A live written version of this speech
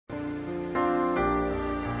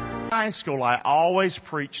high school, I always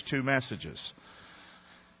preached 2 messages.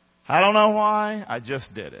 I don't know why. I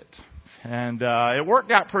just did it. And it worked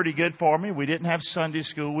out pretty good for me. We didn't have Sunday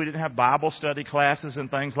school. We didn't have Bible study classes and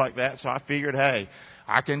things like that. So I figured, hey,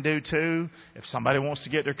 I can do 2. If somebody wants to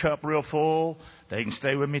get their cup real full, they can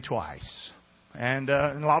stay with me twice. And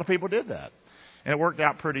a lot of people did that. And it worked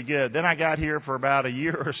out pretty good. Then I got here for about a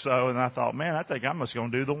year or so, and I thought, man, I think I'm just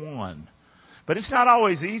going to do the 1. But it's not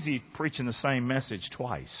always easy preaching the same message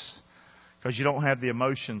twice, because you don't have the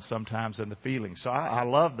emotions sometimes and the feelings. So I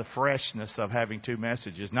love the freshness of having 2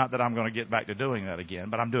 messages. Not that I'm going to get back to doing that again,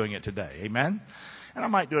 but I'm doing it today. Amen? And I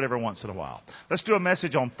might do it every once in a while. Let's do a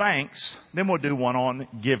message on thanks. Then we'll do one on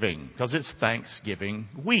giving, because it's Thanksgiving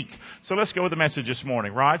week. So let's go with the message this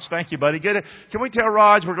morning. Raj, thank you, buddy. Good. Can we tell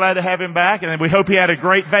Raj we're glad to have him back, and we hope he had a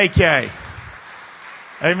great vacay.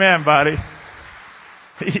 Amen, buddy.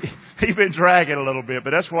 He's been dragging a little bit, but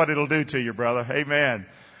that's what it'll do to you, brother. Amen.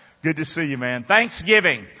 Good to see you, man.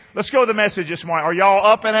 Thanksgiving. Let's go with the message this morning. Are y'all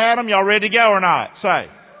up and at 'em? Y'all ready to go or not? Say.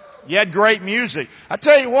 You had great music. I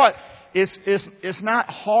tell you what, it's not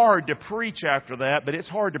hard to preach after that, but it's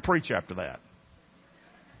hard to preach after that.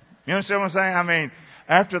 You understand what I'm saying? I mean,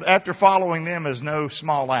 after following them is no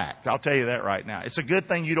small act. I'll tell you that right now. It's a good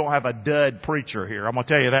thing you don't have a dud preacher here. I'm going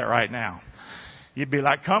to tell you that right now. You'd be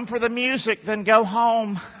like, come for the music, then go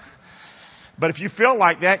home. But if you feel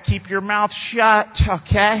like that, keep your mouth shut,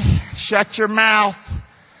 okay? Shut your mouth.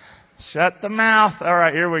 Shut the mouth. All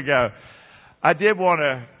right, here we go. I did want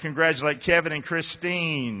to congratulate Kevin and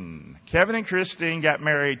Christine. Kevin and Christine got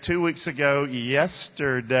married 2 weeks ago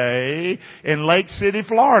yesterday in Lake City,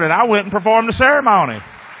 Florida. And I went and performed the ceremony.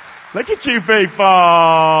 Look at you people.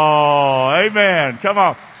 Amen. Come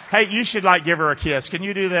on. Hey, you should give her a kiss. Can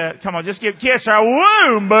you do that? Come on, just kiss her.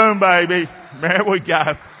 Boom, boom, baby. There we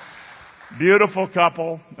go. Beautiful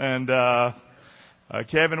couple. And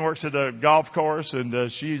Kevin works at a golf course,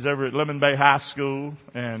 and she's over at Lemon Bay High School.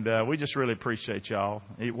 And we just really appreciate y'all.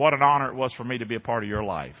 What an honor it was for me to be a part of your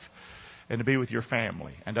life and to be with your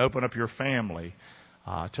family and to open up your family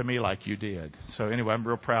to me like you did. So anyway, I'm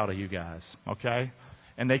real proud of you guys. Okay?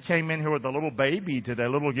 And they came in here with a little baby today, a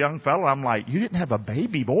little young fellow. I'm like, you didn't have a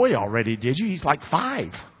baby boy already, did you? He's like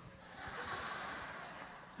 5.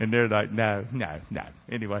 And they're like, no.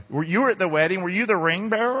 Anyway, you were at the wedding. Were you the ring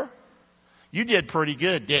bearer? You did pretty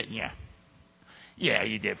good, didn't you? Yeah,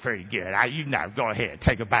 you did pretty good. Go ahead.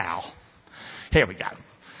 Take a bow. Here we go.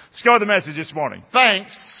 Let's go with the message this morning.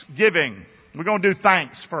 Thanksgiving. We're going to do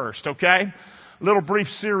thanks first, okay? A little brief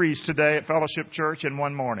series today at Fellowship Church in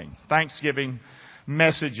one morning. Thanksgiving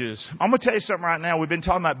messages. I'm going to tell you something right now. We've been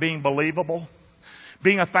talking about being believable.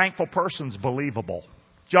 Being a thankful person's believable.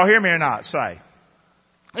 Did y'all hear me or not? Say.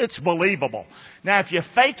 It's believable. Now, if you're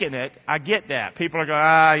faking it, I get that. People are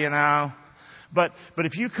going, But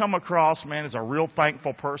if you come across, man, as a real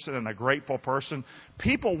thankful person and a grateful person,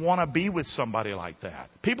 people want to be with somebody like that.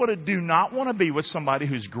 People that do not want to be with somebody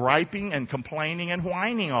who's griping and complaining and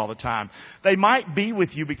whining all the time. They might be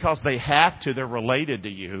with you because they have to. They're related to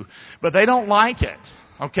you. But they don't like it.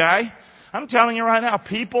 Okay? I'm telling you right now,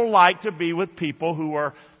 people like to be with people who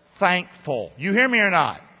are thankful. You hear me or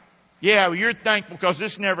not? Yeah, well, you're thankful because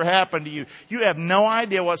this never happened to you. You have no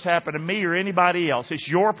idea what's happened to me or anybody else. It's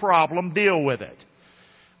your problem. Deal with it.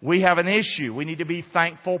 We have an issue. We need to be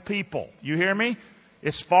thankful people. You hear me?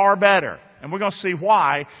 It's far better. And we're going to see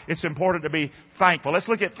why it's important to be thankful. Let's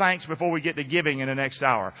look at thanks before we get to giving in the next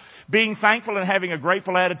hour. Being thankful and having a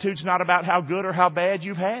grateful attitude is not about how good or how bad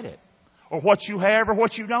you've had it, or what you have or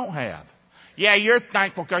what you don't have. Yeah, you're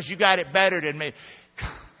thankful because you got it better than me.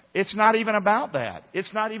 It's not even about that.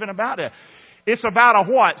 It's not even about that. It's about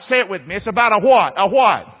a what? Say it with me. It's about a what? A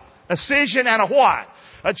what? A decision and a what?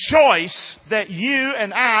 A choice that you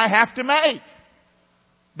and I have to make.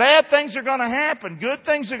 Bad things are going to happen. Good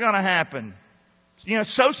things are going to happen.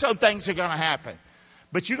 So-so things are going to happen.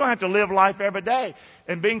 But you're going to have to live life every day.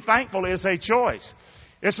 And being thankful is a choice.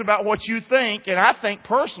 It's about what you think. And I think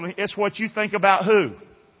personally, it's what you think about who.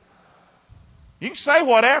 You can say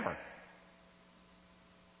whatever.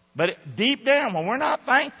 But deep down, when we're not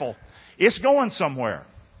thankful, it's going somewhere.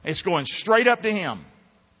 It's going straight up to Him.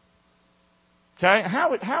 Okay?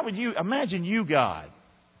 How would you imagine you, God,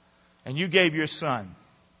 and you gave your Son,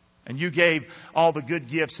 and you gave all the good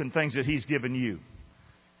gifts and things that He's given you,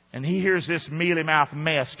 and He hears this mealy mouth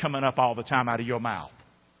mess coming up all the time out of your mouth.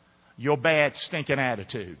 Your bad, stinking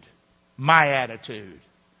attitude. My attitude.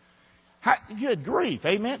 Good grief.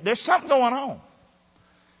 Amen? There's something going on.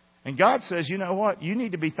 And God says, you know what? You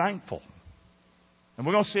need to be thankful. And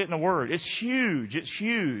we're going to see it in the Word. It's huge. It's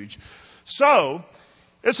huge. So,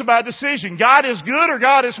 it's about decision. God is good or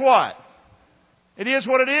God is what? It is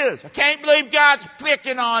what it is. I can't believe God's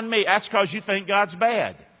picking on me. That's because you think God's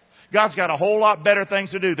bad. God's got a whole lot better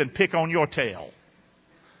things to do than pick on your tail.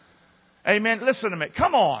 Amen. Listen to me.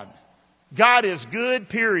 Come on. God is good,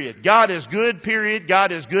 period. God is good, period.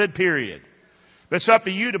 God is good, period. But it's up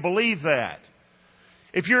to you to believe that.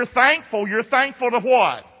 If you're thankful to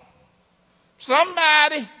what?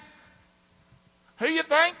 Somebody. Who are you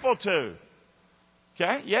thankful to?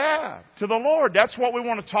 Okay? Yeah. To the Lord. That's what we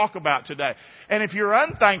want to talk about today. And if you're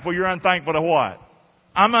unthankful to what?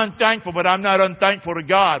 I'm unthankful, but I'm not unthankful to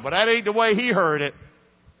God. But that ain't the way He heard it.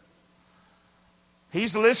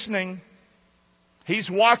 He's listening. He's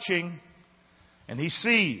watching. And He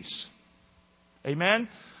sees. Amen?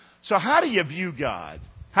 So how do you view God?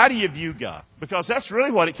 How do you view God? Because that's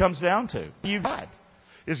really what it comes down to. God.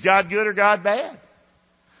 Is God good or God bad?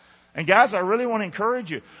 And guys, I really want to encourage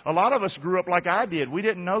you. A lot of us grew up like I did. We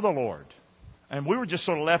didn't know the Lord. And we were just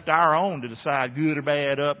sort of left our own to decide good or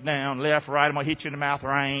bad, up, down, left, right. I'm going to hit you in the mouth or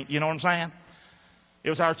I ain't. You know what I'm saying? It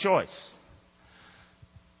was our choice.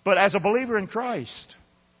 But as a believer in Christ,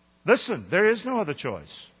 listen, there is no other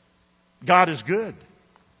choice. God is good.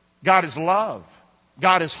 God is love.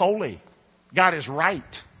 God is holy. God is right.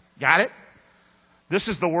 Got it? This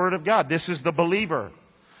is the Word of God. This is the believer.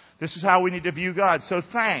 This is how we need to view God. So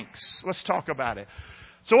thanks. Let's talk about it.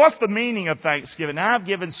 So what's the meaning of Thanksgiving? Now I've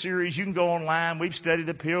given series. You can go online. We've studied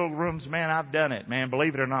the pilgrims. Man, I've done it. Man,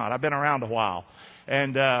 believe it or not. I've been around a while.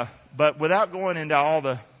 And, but without going into all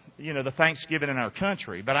the, the Thanksgiving in our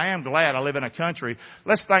country. But I am glad I live in a country.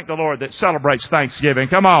 Let's thank the Lord that celebrates Thanksgiving.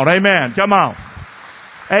 Come on. Amen. Come on.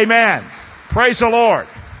 Amen. Praise the Lord.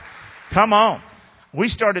 Come on. We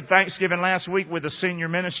started Thanksgiving last week with the senior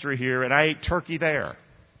ministry here, and I ate turkey there.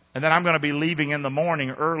 And then I'm going to be leaving in the morning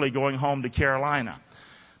early, going home to Carolina,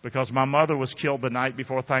 because my mother was killed the night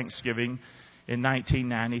before Thanksgiving in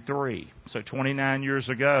 1993. So 29 years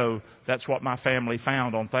ago, that's what my family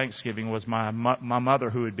found on Thanksgiving was my mother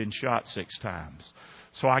who had been shot 6 times.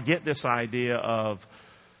 So I get this idea of,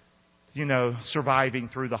 surviving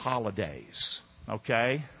through the holidays.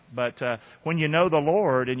 Okay? But when you know the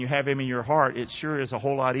Lord and you have Him in your heart, it sure is a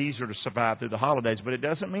whole lot easier to survive through the holidays. But it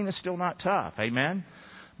doesn't mean it's still not tough. Amen?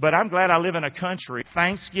 But I'm glad I live in a country,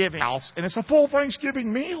 Thanksgiving house, and it's a full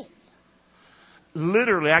Thanksgiving meal.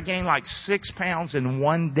 Literally, I gained like 6 pounds in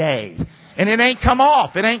one day. And it ain't come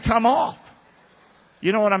off. It ain't come off.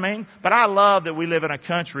 You know what I mean? But I love that we live in a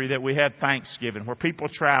country that we have Thanksgiving, where people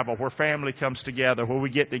travel, where family comes together, where we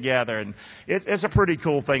get together. And it's a pretty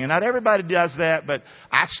cool thing. And not everybody does that, but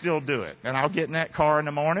I still do it. And I'll get in that car in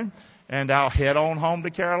the morning, and I'll head on home to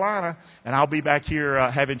Carolina, and I'll be back here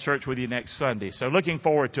having church with you next Sunday. So looking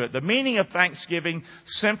forward to it. The meaning of Thanksgiving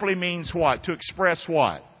simply means what? To express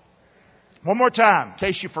what? One more time, in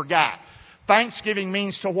case you forgot. Thanksgiving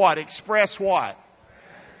means to what? Express what?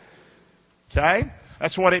 Okay?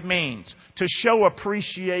 That's what it means. To show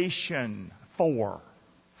appreciation for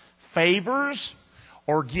favors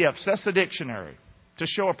or gifts. That's the dictionary. To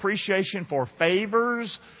show appreciation for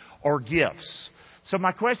favors or gifts. So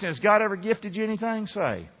my question is, God ever gifted you anything?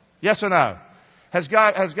 Say. Yes or no? Has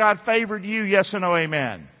God favored you? Yes or no?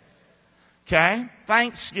 Amen. Okay?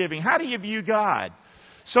 Thanksgiving. How do you view God?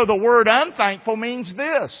 So the word unthankful means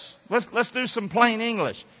this. Let's do some plain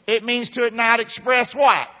English. It means to not express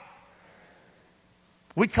what?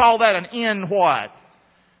 We call that an in what?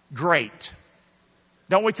 Great.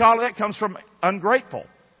 Don't we call it that? It comes from ungrateful.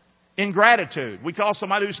 Ingratitude. We call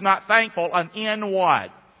somebody who's not thankful an in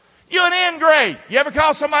what? You're an ingrate. You ever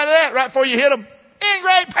call somebody that right before you hit them?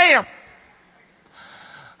 Ingrate, Pam.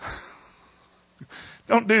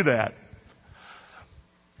 Don't do that.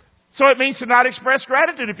 So it means to not express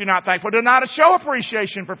gratitude if you're not thankful. To not show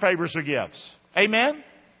appreciation for favors or gifts. Amen?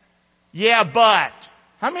 Yeah, but.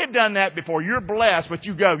 How many have done that before? You're blessed, but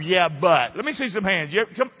you go, yeah, but. Let me see some hands.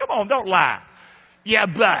 Come on, don't lie. Yeah,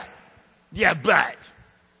 but. Yeah, but.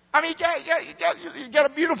 I mean, you got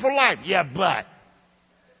a beautiful life. Yeah, but.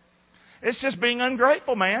 It's just being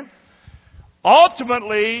ungrateful, man.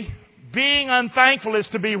 Ultimately, being unthankful is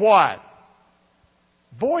to be what?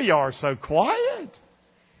 Boy, you are so quiet.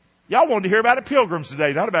 Y'all wanted to hear about the pilgrims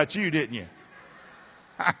today, not about you, didn't you?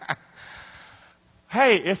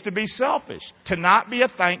 Hey, it's to be selfish. To not be a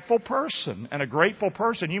thankful person and a grateful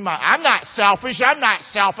person. I'm not selfish.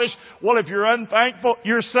 Well, if you're unthankful,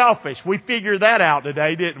 you're selfish. We figured that out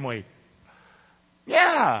today, didn't we?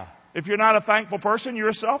 Yeah. If you're not a thankful person, you're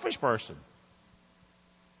a selfish person.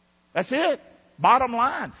 That's it. Bottom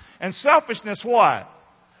line. And selfishness what?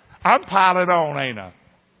 I'm piling on, ain't I?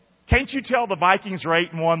 Can't you tell the Vikings are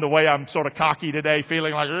 8-1 the way I'm sort of cocky today,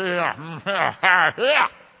 feeling like, yeah.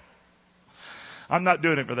 I'm not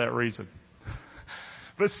doing it for that reason.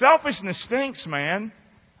 But selfishness stinks, man.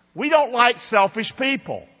 We don't like selfish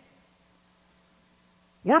people.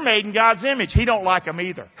 We're made in God's image. He don't like them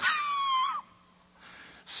either.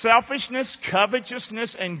 Selfishness,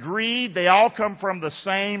 covetousness, and greed, they all come from the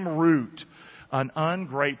same root. An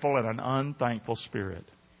ungrateful and an unthankful spirit.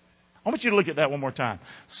 I want you to look at that one more time.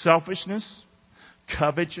 Selfishness,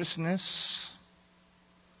 covetousness,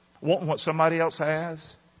 wanting what somebody else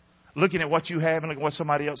has, looking at what you have and looking at what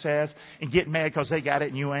somebody else has, and getting mad because they got it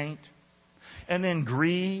and you ain't. And then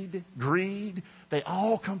greed, they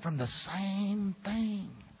all come from the same thing.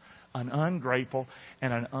 An ungrateful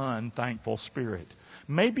and an unthankful spirit.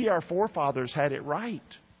 Maybe our forefathers had it right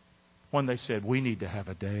when they said we need to have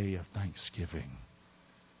a day of thanksgiving.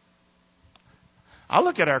 I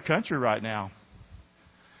look at our country right now.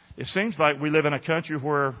 It seems like we live in a country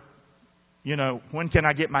where, when can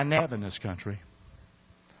I get my nab in this country?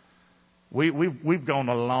 We've gone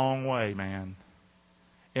a long way, man.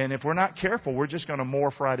 And if we're not careful, we're just going to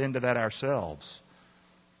morph right into that ourselves.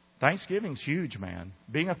 Thanksgiving's huge, man.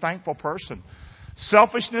 Being a thankful person.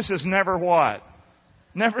 Selfishness is never what?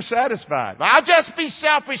 Never satisfied. I'll just be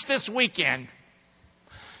selfish this weekend.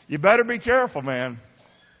 You better be careful, man.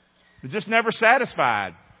 It's just never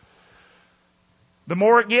satisfied. The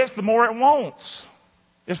more it gets, the more it wants.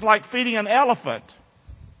 It's like feeding an elephant.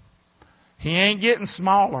 He ain't getting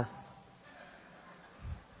smaller.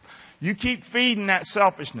 You keep feeding that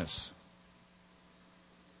selfishness.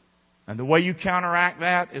 And the way you counteract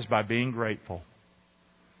that is by being grateful.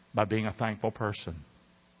 By being a thankful person.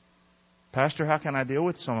 Pastor, how can I deal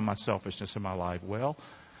with some of my selfishness in my life? Well,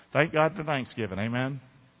 thank God for Thanksgiving. Amen.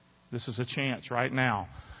 This is a chance right now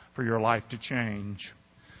for your life to change.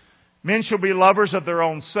 Men shall be lovers of their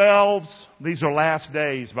own selves. These are last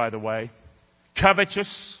days, by the way.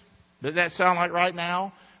 Covetous. Does that sound like right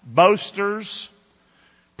now? Boasters.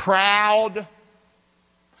 Proud.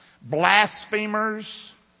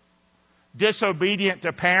 Blasphemers. Disobedient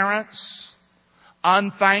to parents.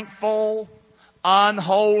 Unthankful.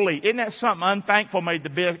 Unholy. Isn't that something? Unthankful made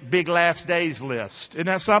the big last days list. Isn't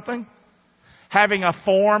that something? Having a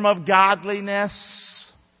form of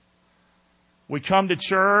godliness. We come to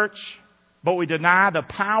church, but we deny the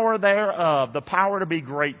power thereof. The power to be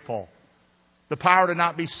grateful. The power to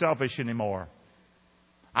not be selfish anymore.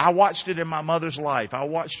 I watched it in my mother's life. I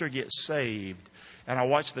watched her get saved. And I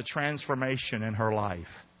watched the transformation in her life.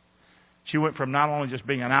 She went from not only just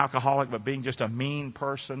being an alcoholic, but being just a mean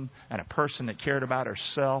person and a person that cared about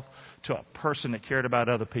herself to a person that cared about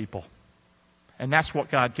other people. And that's what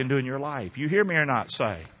God can do in your life. You hear me or not,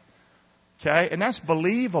 say. Okay? And that's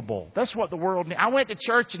believable. That's what the world needs. I went to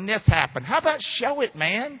church and this happened. How about show it,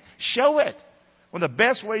 man? Show it. One of the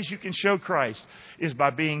best ways you can show Christ is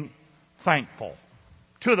by being thankful.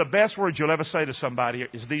 Two of the best words you'll ever say to somebody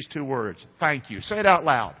is these two words. Thank you. Say it out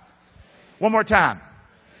loud. One more time.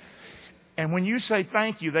 And when you say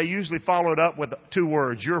thank you, they usually follow it up with two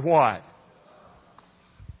words. You're what?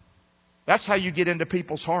 That's how you get into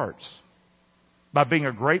people's hearts. By being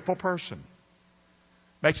a grateful person.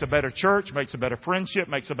 Makes a better church, makes a better friendship,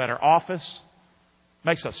 makes a better office,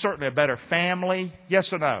 makes certainly a better family. Yes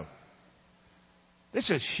or no? This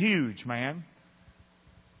is huge, man.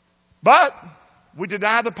 But we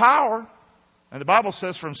deny the power. And the Bible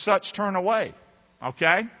says from such turn away.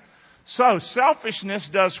 Okay? So selfishness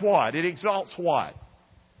does what? It exalts what?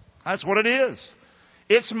 That's what it is.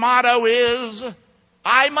 Its motto is,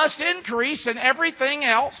 I must increase and everything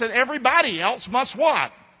else and everybody else must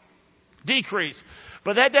what? Decrease.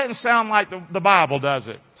 But that doesn't sound like the Bible, does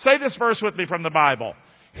it? Say this verse with me from the Bible.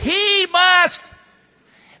 He must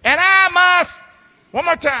and I must. One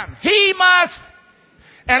more time. He must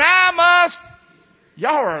and I must.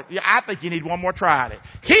 I think you need one more try at it.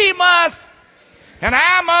 He must and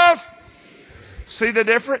I must. See the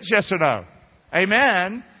difference? Yes or no?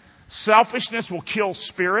 Amen. Selfishness will kill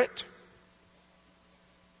spirit.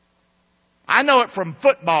 I know it from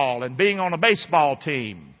football and being on a baseball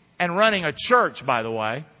team and running a church, by the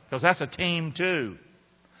way, because that's a team too.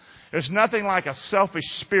 There's nothing like a selfish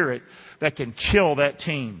spirit that can kill that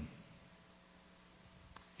team.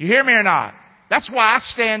 You hear me or not? That's why I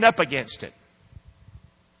stand up against it.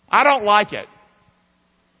 I don't like it.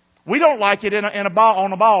 We don't like it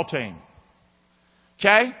on a ball team.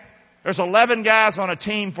 Okay? There's 11 guys on a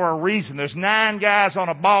team for a reason. There's 9 guys on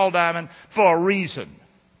a ball diamond for a reason.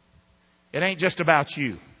 It ain't just about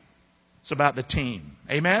you. It's about the team.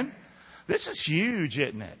 Amen? This is huge,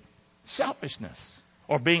 isn't it? Selfishness.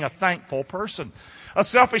 Or being a thankful person. A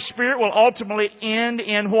selfish spirit will ultimately end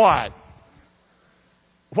in what?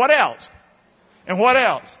 What else? And what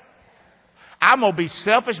else? I'm going to be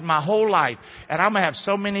selfish my whole life. And I'm going to have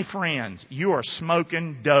so many friends. You are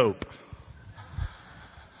smoking dope.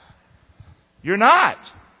 You're not.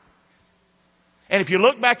 And if you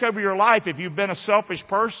look back over your life, if you've been a selfish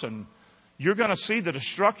person, you're going to see the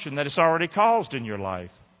destruction that it's already caused in your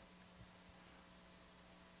life.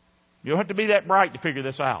 You don't have to be that bright to figure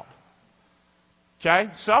this out.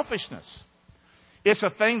 Okay? Selfishness. It's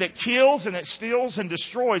a thing that kills and it steals and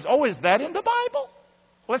destroys. Oh, is that in the Bible?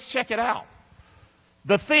 Let's check it out.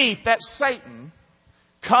 The thief, that's Satan,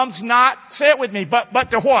 comes not, say it with me, but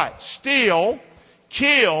to what? Steal,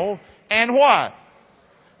 kill, and what?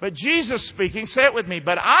 But Jesus speaking, say it with me,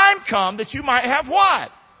 but I'm come that you might have what?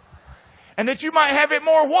 And that you might have it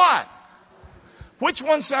more what? Which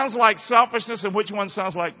one sounds like selfishness and which one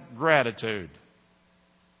sounds like gratitude?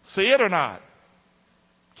 See it or not?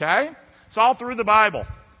 Okay? It's all through the Bible.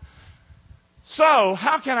 So,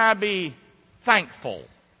 how can I be thankful?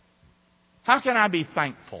 How can I be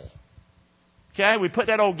thankful? Okay, we put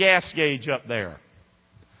that old gas gauge up there.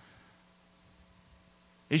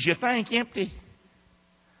 Is your tank empty?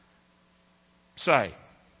 Say.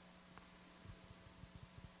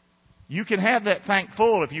 You can have that tank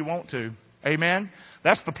full if you want to. Amen?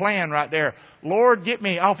 That's the plan right there. Lord, get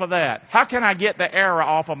me off of that. How can I get the error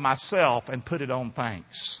off of myself and put it on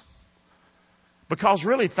thanks? Because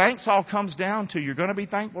really, thanks all comes down to you're going to be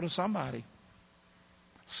thankful to somebody.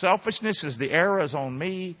 Selfishness is the error is on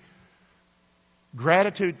me.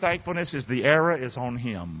 Gratitude, thankfulness is the error is on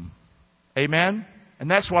Him. Amen? And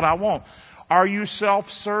that's what I want. Are you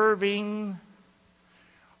self-serving?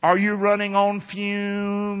 Are you running on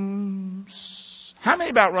fumes? How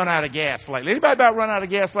many about run out of gas lately? Anybody about run out of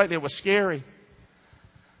gas lately? It was scary.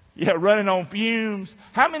 Yeah, running on fumes.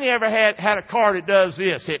 How many ever had a car that does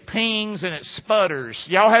this? It pings and it sputters.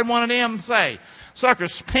 Y'all had one of them? Say,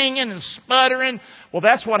 suckers pinging and sputtering. Well,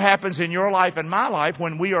 that's what happens in your life and my life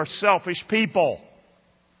when we are selfish people.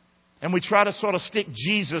 And we try to sort of stick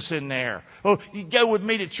Jesus in there. Oh, you go with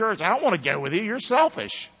me to church. I don't want to go with you. You're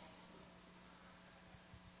selfish.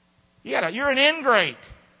 You're an ingrate.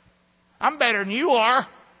 I'm better than you are.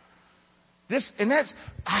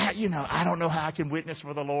 I don't know how I can witness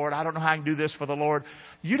for the Lord. I don't know how I can do this for the Lord.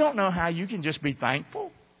 You don't know how you can just be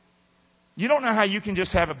thankful. You don't know how you can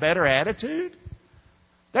just have a better attitude.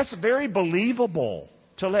 That's very believable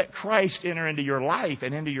to let Christ enter into your life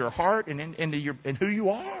and into your heart and into who you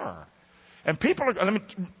are. And people are,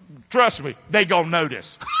 trust me, they're going to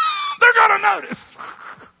notice. They're going to notice.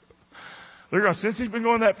 They're going, since he's been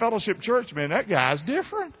going to that fellowship church, man, that guy's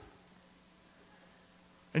different.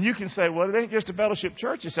 And you can say, well, it ain't just a fellowship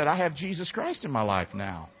church. He said, I have Jesus Christ in my life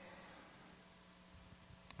now.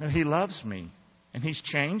 And He loves me. And He's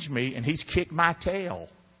changed me. And He's kicked my tail.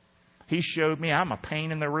 He showed me I'm a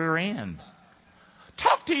pain in the rear end.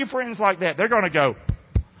 Talk to your friends like that. They're going to go,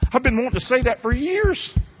 I've been wanting to say that for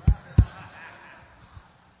years.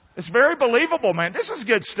 It's very believable, man. This is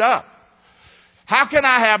good stuff. How can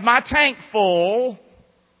I have my tank full?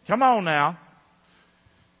 Come on now.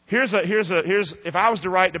 Here's if I was to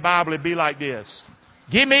write the Bible, it'd be like this.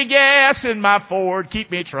 Give me gas in my Ford.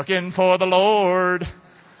 Keep me trucking for the Lord.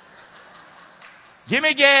 Give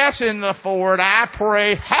me gas in the Ford. I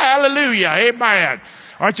pray. Hallelujah. Amen.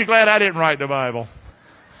 Aren't you glad I didn't write the Bible?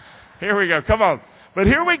 Here we go. Come on. But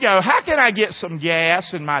here we go. How can I get some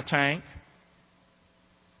gas in my tank?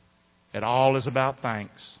 It all is about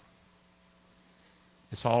thanks.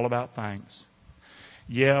 It's all about thanks.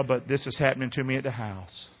 Yeah, but this is happening to me at the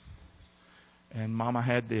house. And Mama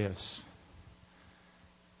had this.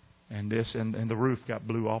 And this, and the roof got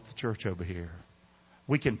blew off the church over here.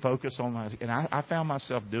 We can focus on that. And I found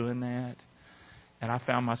myself doing that. And I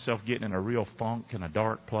found myself getting in a real funk in a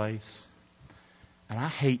dark place. And I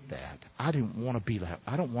hate that. I don't want to be that.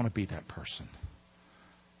 I don't want to be that person.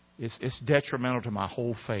 It's detrimental to my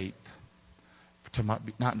whole faith to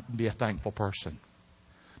not be a thankful person.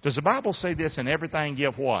 Does the Bible say this, in everything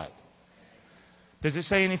give what? Does it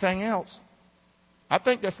say anything else? I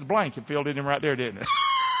think that's the blank it filled in right there, didn't it?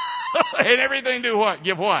 And everything do what?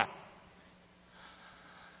 Give what?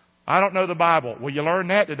 I don't know the Bible. Well, you learned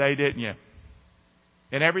that today, didn't you?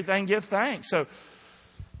 In everything give thanks. So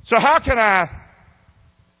how can I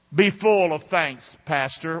be full of thanks,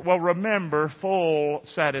 Pastor? Well, remember, full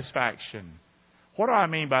satisfaction. What do I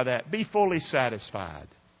mean by that? Be fully satisfied.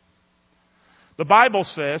 The Bible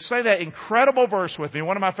says, say that incredible verse with me,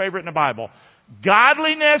 one of my favorite in the Bible.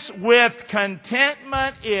 Godliness with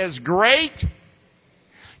contentment is great.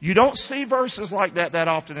 You don't see verses like that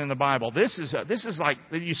often in the Bible. This is like,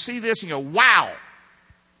 you see this and you go, wow.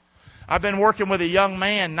 I've been working with a young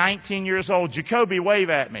man, 19 years old. Jacoby, wave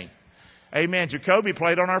at me. Amen. Jacoby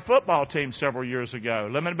played on our football team several years ago,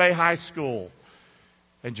 Lemon Bay High School.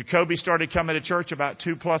 And Jacoby started coming to church about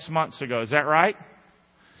 2+ months ago. Is that right?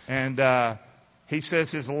 And he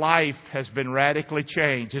says his life has been radically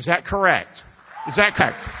changed. Is that correct? Is that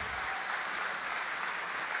correct?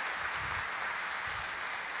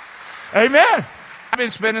 Amen. I've been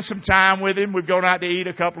spending some time with him. We've gone out to eat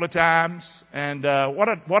a couple of times. And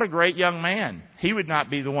what a great young man. He would not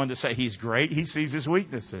be the one to say he's great. He sees his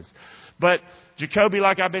weaknesses. But Jacoby,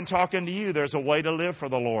 like I've been talking to you, there's a way to live for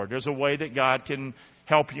the Lord. There's a way that God can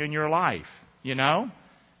help you in your life, you know?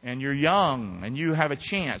 And you're young and you have a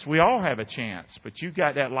chance. We all have a chance, but you've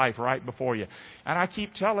got that life right before you. And I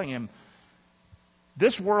keep telling him,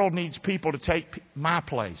 this world needs people to take my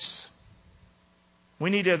place. We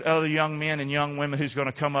need other young men and young women who's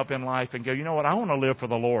going to come up in life and go, you know what, I want to live for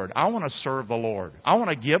the Lord. I want to serve the Lord. I want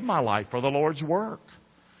to give my life for the Lord's work.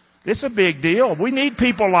 It's a big deal. We need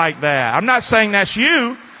people like that. I'm not saying that's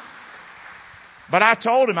you. But I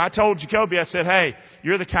told Jacoby, I said, hey,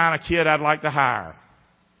 you're the kind of kid I'd like to hire.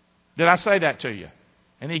 Did I say that to you?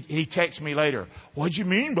 And he texted me later, what'd you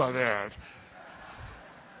mean by that?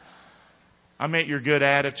 I meant your good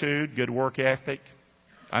attitude, good work ethic,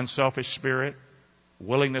 unselfish spirit,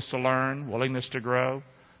 willingness to learn, willingness to grow,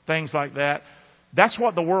 things like that. That's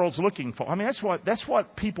what the world's looking for. I mean, that's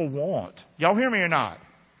what people want. Y'all hear me or not?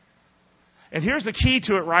 And here's the key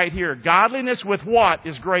to it right here. Godliness with what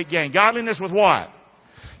is great gain? Godliness with what?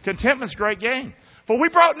 Contentment's great gain. For we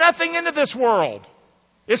brought nothing into this world.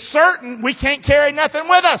 It's certain we can't carry nothing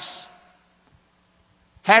with us.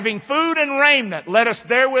 Having food and raiment, let us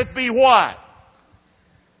therewith be what?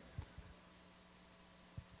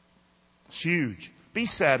 It's huge. Be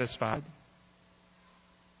satisfied.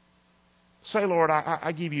 Say, Lord,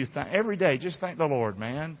 I give you every day. Just thank the Lord,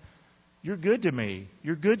 man. You're good to me.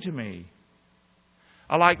 You're good to me.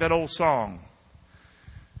 I like that old song.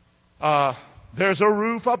 There's a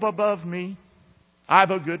roof up above me.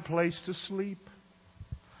 I've a good place to sleep.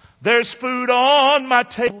 There's food on my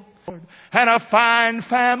table and a fine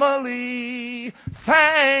family.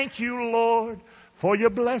 Thank you, Lord, for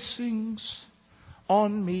your blessings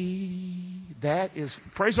on me. That is,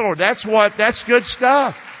 praise the Lord. That's good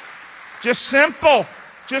stuff. Just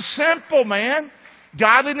simple, man.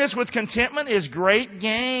 Godliness with contentment is great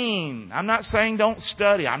gain. I'm not saying don't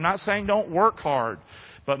study. I'm not saying don't work hard.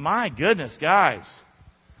 But my goodness, guys,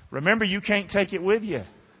 remember you can't take it with you.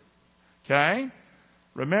 Okay?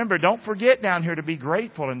 Remember, don't forget down here to be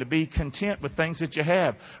grateful and to be content with things that you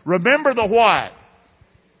have. Remember the what?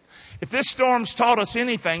 If this storm's taught us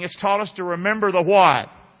anything, it's taught us to remember the what?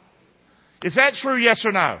 Is that true, yes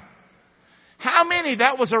or no? How many,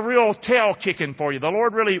 that was a real tail kicking for you? The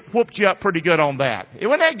Lord really whooped you up pretty good on that.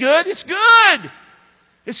 Wasn't that good? It's good.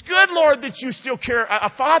 It's good, Lord, that you still care.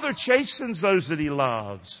 A father chastens those that he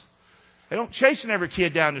loves. They don't chasten every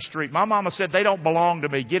kid down the street. My mama said, they don't belong to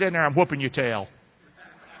me. Get in there, I'm whooping your tail.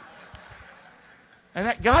 And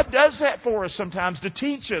that God does that for us sometimes to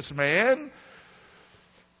teach us, man.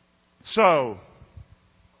 So,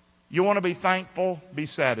 you want to be thankful? Be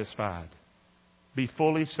satisfied. Be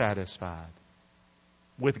fully satisfied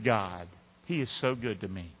with God. He is so good to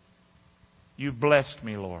me. You've blessed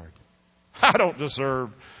me, Lord. I don't deserve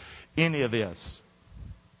any of this.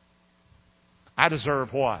 I deserve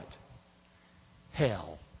what?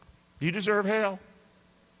 Hell. Do you deserve hell?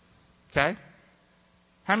 Okay.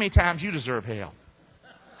 How many times you deserve hell?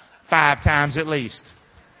 5 times at least.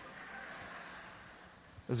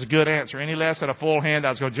 That's a good answer. Any less than a full hand, I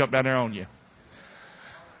was going to jump down there on you.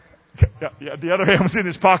 Yeah, the other hand was in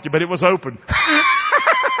his pocket, but it was open.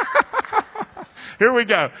 Here we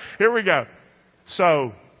go.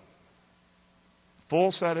 So,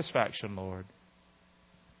 full satisfaction, Lord.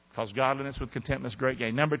 Because godliness with contentment is great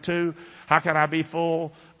gain. Number 2, how can I be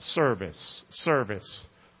full? Service. Serve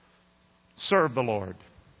the Lord.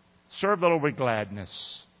 Serve the Lord with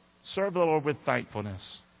gladness. Serve the Lord with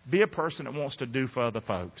thankfulness. Be a person that wants to do for other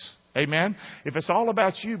folks. Amen? If it's all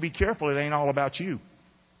about you, be careful it ain't all about you.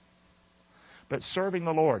 But serving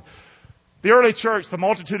the Lord. The early church, the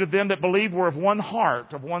multitude of them that believed were of one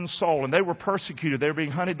heart, of one soul, and they were persecuted. They were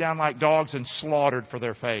being hunted down like dogs and slaughtered for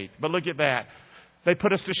their faith. But look at that. They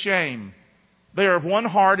put us to shame. They are of one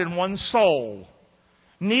heart and one soul.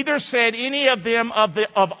 Neither said any of them of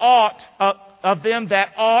them that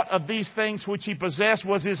aught of these things which he possessed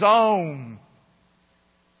was his own.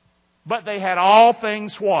 But they had all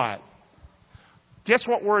things what? Guess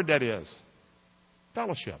what word that is?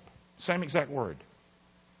 Fellowship. Same exact word.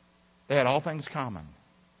 They had all things common.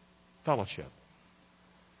 Fellowship.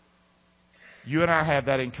 You and I have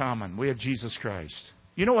that in common. We have Jesus Christ.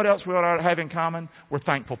 You know what else we ought to have in common? We're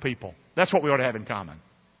thankful people. That's what we ought to have in common.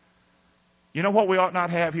 You know what we ought not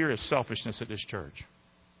have here is selfishness at this church.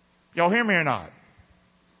 Y'all hear me or not?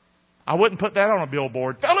 I wouldn't put that on a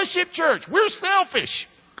billboard. Fellowship Church, we're selfish.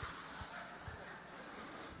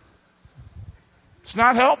 It's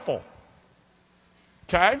not helpful.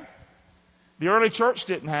 Okay? The early church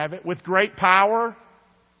didn't have it. With great power,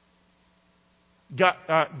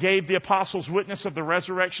 gave the apostles witness of the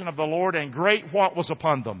resurrection of the Lord, and great what was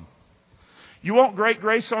upon them. You want great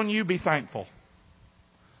grace on you, be thankful.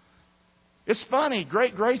 It's funny,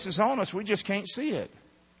 great grace is on us, we just can't see it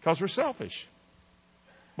because we're selfish.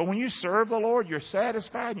 But when you serve the Lord, you're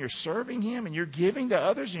satisfied and you're serving Him and you're giving to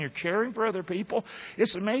others and you're caring for other people.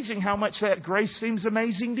 It's amazing how much that grace seems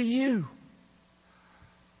amazing to you.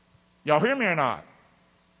 Y'all hear me or not?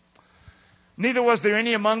 Neither was there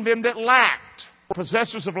any among them that lacked.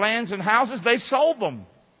 Possessors of lands and houses, they sold them.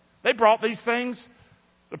 They brought these things,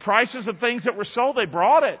 the prices of things that were sold, they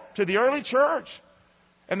brought it to the early church.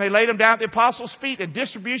 And they laid them down at the apostles' feet, and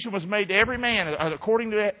distribution was made to every man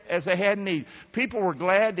according to as they had need. People were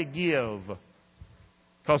glad to give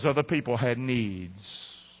because other people had needs.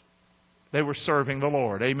 They were serving the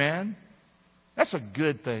Lord. Amen? That's a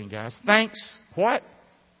good thing, guys. Thanks. What?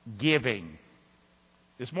 Giving.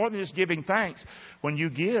 It's more than just giving thanks. When you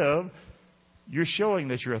give, you're showing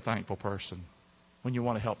that you're a thankful person. When you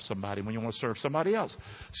want to help somebody, when you want to serve somebody else.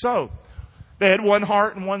 So, they had one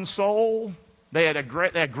heart and one soul. They had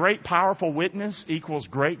great, powerful witness equals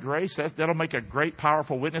great grace. That'll make a great,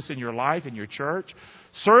 powerful witness in your life, in your church.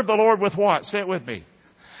 Serve the Lord with what? Say it with me.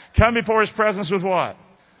 Come before His presence with what?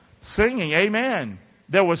 Singing. Amen.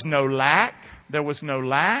 There was no lack. There was no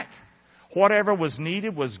lack. Whatever was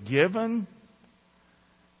needed was given.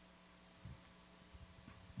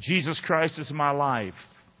 Jesus Christ is my life.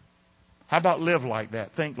 How about live like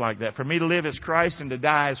that? Think like that. For me to live is Christ and to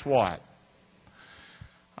die is what?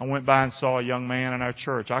 I went by and saw a young man in our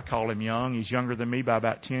church. I call him young. He's younger than me by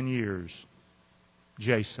about 10 years.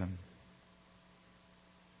 Jason.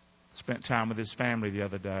 Spent time with his family the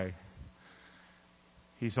other day.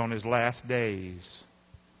 He's on his last days.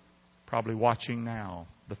 Probably watching now,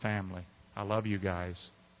 the family. I love you guys.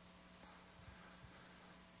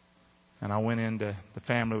 And I went into, the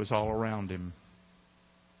family was all around him.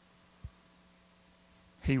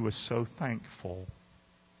 He was so thankful.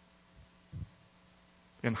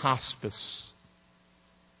 In hospice.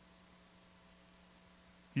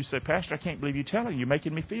 You say, Pastor, I can't believe you're telling me. You're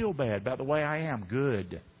making me feel bad about the way I am.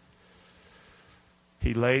 Good.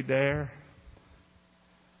 He laid there.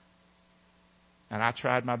 And I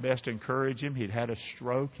tried my best to encourage him. He'd had a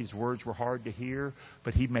stroke. His words were hard to hear.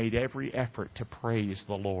 But he made every effort to praise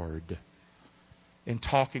the Lord. And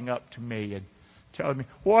talking up to me and telling me,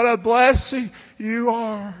 what a blessing you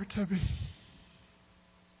are to me.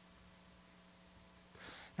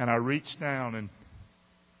 And I reached down and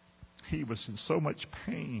he was in so much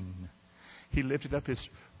pain. He lifted up his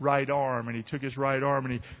right arm and he took his right arm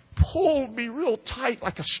and he pulled me real tight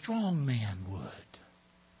like a strong man would.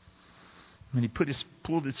 And he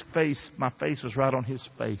pulled his face. My face was right on his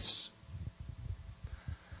face.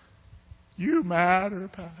 You matter,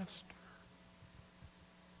 Pastor.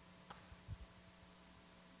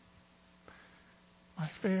 My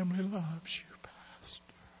family loves you, Pastor.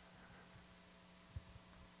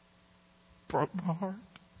 Broke my heart.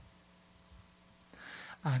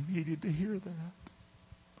 I needed to hear that.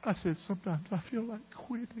 I said, sometimes I feel like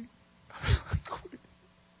quitting. I feel like quitting.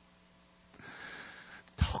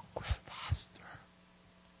 Don't quit,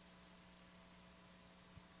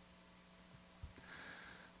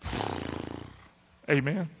 Pastor.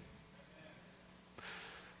 Amen.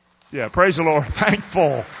 Yeah, praise the Lord.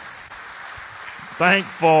 Thankful.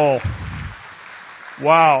 Thankful.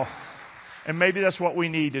 Wow. And maybe that's what we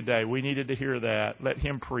need today. We needed to hear that. Let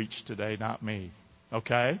Him preach today, not me.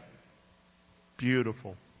 Okay?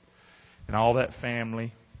 Beautiful. And all that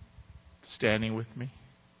family standing with me.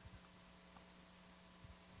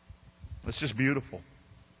 It's just beautiful.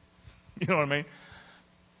 You know what I mean?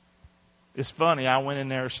 It's funny. I went in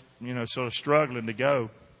there, sort of struggling to go.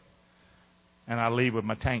 And I leave with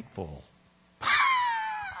my tank full.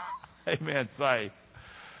 Amen. Say.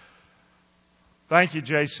 Thank you,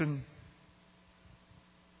 Jason.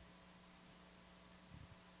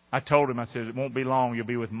 I told him, I said, it won't be long. You'll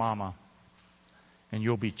be with Mama. And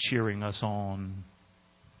you'll be cheering us on.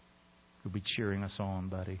 You'll be cheering us on,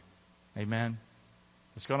 buddy. Amen.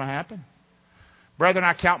 It's going to happen. Brethren,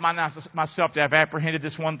 I count myself to have apprehended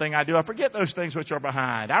this one thing I do. I forget those things which are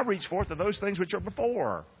behind. I reach forth to those things which are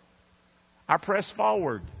before. I press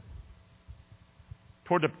forward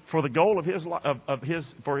for the goal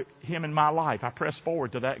for Him in my life. I press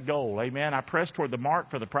forward to that goal. Amen. I press toward the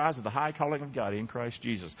mark for the prize of the high calling of God in Christ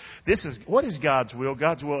Jesus. What is God's will?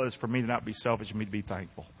 God's will is for me to not be selfish and me to be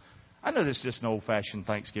thankful. I know this is just an old-fashioned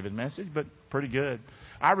Thanksgiving message, but pretty good.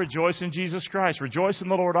 I rejoice in Jesus Christ. Rejoice in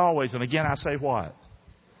the Lord always. And again, I say what?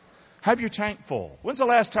 Have your tank full. When's the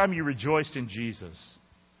last time you rejoiced in Jesus?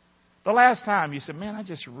 The last time you said, man, I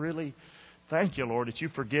just really thank you, Lord, that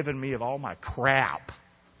you've forgiven me of all my crap.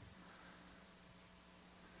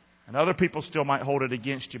 And other people still might hold it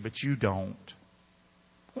against you, but you don't.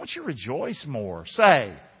 Why don't you rejoice more?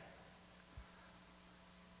 Say,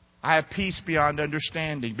 I have peace beyond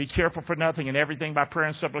understanding. Be careful for nothing and everything by prayer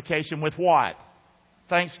and supplication with what?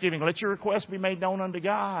 Thanksgiving. Let your requests be made known unto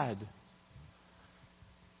God.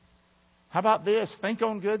 How about this? Think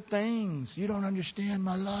on good things. You don't understand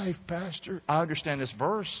my life, Pastor. I understand this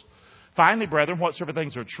verse. Finally, brethren, whatsoever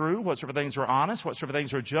things are true, whatsoever things are honest, whatsoever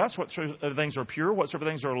things are just, whatsoever things are pure, whatsoever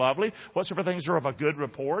things are lovely, whatsoever things are of a good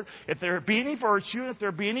report, if there be any virtue, if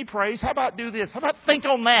there be any praise, how about do this? How about think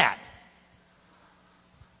on that?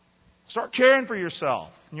 Start caring for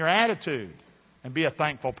yourself and your attitude and be a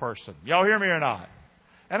thankful person. Y'all hear me or not?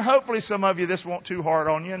 And hopefully some of you, this won't too hard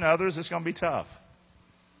on you, and others, it's going to be tough.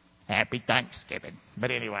 Happy Thanksgiving.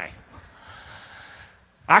 But anyway.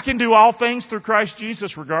 I can do all things through Christ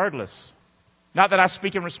Jesus regardless. Not that I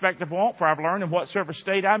speak in respect of want, for I've learned in whatsoever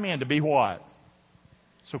state I'm in to be what?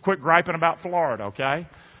 So quit griping about Florida, okay?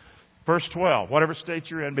 Verse 12. Whatever state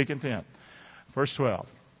you're in, be content. Verse 12.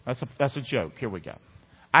 That's a joke. Here we go.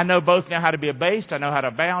 I know both now how to be abased. I know how to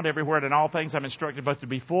abound everywhere, and in all things I'm instructed both to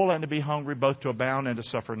be full and to be hungry, both to abound and to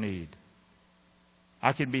suffer need.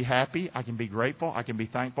 I can be happy. I can be grateful. I can be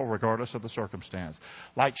thankful regardless of the circumstance.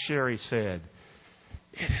 Like Sherry said,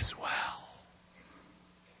 it is well.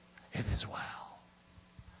 It is well.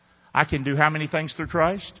 I can do how many things through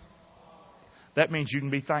Christ? That means you can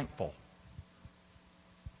be thankful.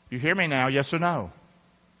 You hear me now, yes or no?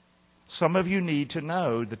 Some of you need to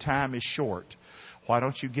know the time is short. Why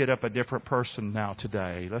don't you get up a different person now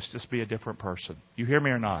today? Let's just be a different person. You hear me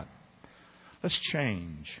or not? Let's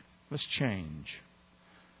change. Let's change.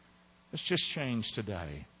 Let's just change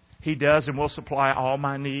today. He does and will supply all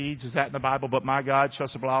my needs. Is that in the Bible? But my God shall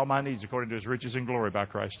supply all my needs according to His riches and glory by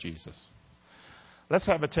Christ Jesus. Let's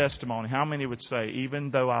have a testimony. How many would say,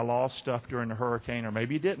 even though I lost stuff during the hurricane, or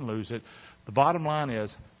maybe you didn't lose it, the bottom line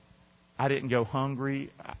is, I didn't go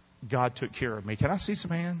hungry. God took care of me. Can I see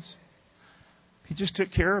some hands? He just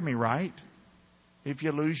took care of me, right? If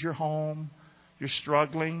you lose your home, you're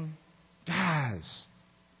struggling. Guys,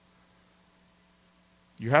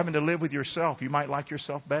 you're having to live with yourself. You might like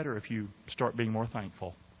yourself better if you start being more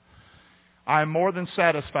thankful. I am more than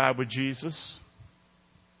satisfied with Jesus.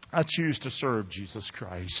 I choose to serve Jesus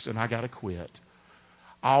Christ, and I got to quit.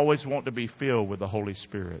 I always want to be filled with the Holy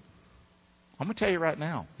Spirit. I'm going to tell you right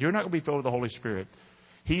now, you're not going to be filled with the Holy Spirit.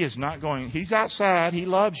 He is not going. He's outside. He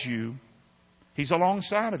loves you. He's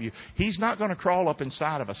alongside of you. He's not going to crawl up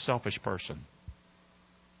inside of a selfish person.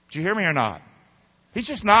 Did you hear me or not? He's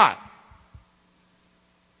just not.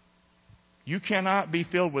 You cannot be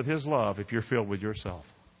filled with His love if you're filled with yourself.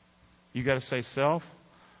 You got to say, self,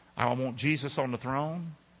 I want Jesus on the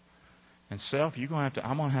throne. And self, I'm going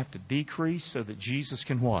to have to decrease so that Jesus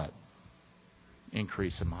can what?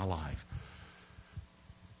 Increase in my life.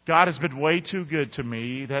 God has been way too good to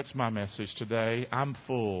me. That's my message today. I'm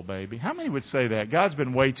full, baby. How many would say that? God's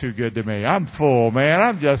been way too good to me. I'm full, man.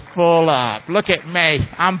 I'm just full up. Look at me.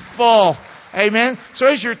 I'm full. Amen.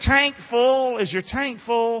 So is your tank full? Is your tank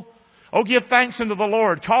full? Oh, give thanks unto the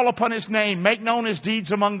Lord. Call upon His name. Make known His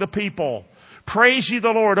deeds among the people. Praise ye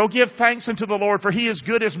the Lord. Oh, give thanks unto the Lord, for He is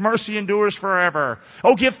good. His mercy endures forever.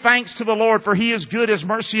 Oh, give thanks to the Lord, for He is good. His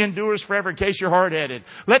mercy endures forever, in case you're hard-headed.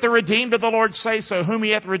 Let the redeemed of the Lord say so, whom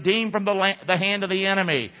He hath redeemed from the hand of the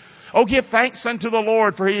enemy. Oh, give thanks unto the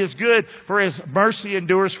Lord, for He is good, for His mercy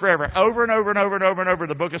endures forever. Over and over and over and over and over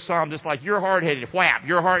the book of Psalms, just like, you're hard-headed, whap,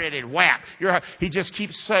 you're hard-headed, whap. He just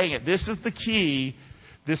keeps saying it. This is the key.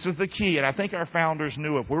 This is the key, and I think our founders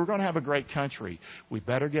knew if we were going to have a great country, we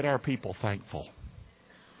better get our people thankful.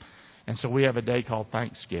 And so we have a day called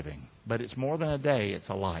Thanksgiving. But it's more than a day, it's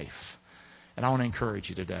a life. And I want to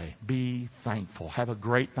encourage you today, be thankful. Have a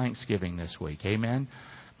great Thanksgiving this week. Amen?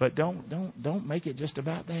 But don't make it just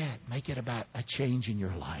about that. Make it about a change in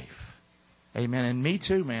your life. Amen. And me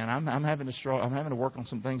too, man. I'm having to work on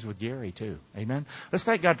some things with Gary too. Amen. Let's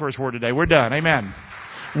thank God for His Word today. We're done. Amen.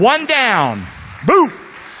 One down. Boom.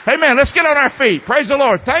 Amen. Let's get on our feet. Praise the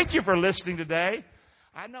Lord. Thank you for listening today.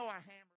 I know I have.